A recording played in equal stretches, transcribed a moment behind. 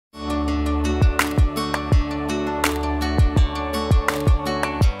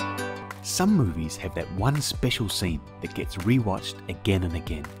Some movies have that one special scene that gets rewatched again and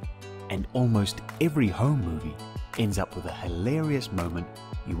again, and almost every home movie ends up with a hilarious moment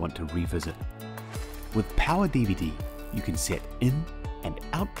you want to revisit. With PowerDVD, you can set in and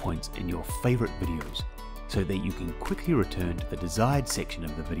out points in your favorite videos so that you can quickly return to the desired section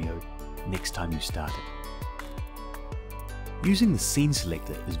of the video next time you start it. Using the scene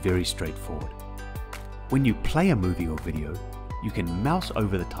selector is very straightforward. When you play a movie or video, you can mouse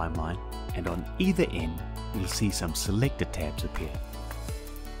over the timeline, and on either end you'll see some selector tabs appear.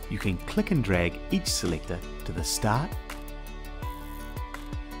 You can click and drag each selector to the start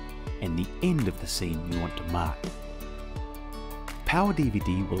and the end of the scene you want to mark.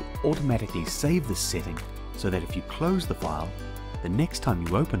 PowerDVD will automatically save this setting so that if you close the file, the next time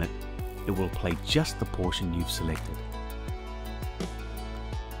you open it, it will play just the portion you've selected.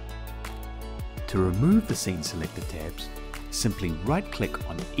 To remove the scene selector tabs, simply right-click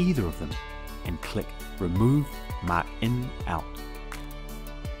on either of them and click Remove Mark In Out.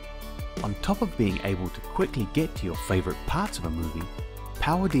 On top of being able to quickly get to your favorite parts of a movie,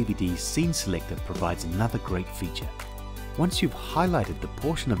 PowerDVD's Scene Selector provides another great feature. Once you've highlighted the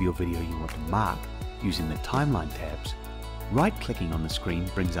portion of your video you want to mark using the timeline tabs, right-clicking on the screen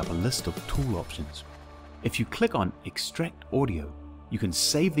brings up a list of tool options. If you click on Extract Audio, you can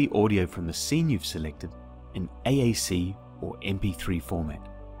save the audio from the scene you've selected in AAC or MP3 format.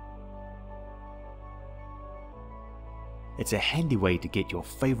 It's a handy way to get your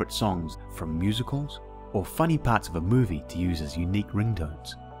favorite songs from musicals or funny parts of a movie to use as unique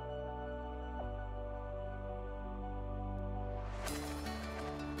ringtones.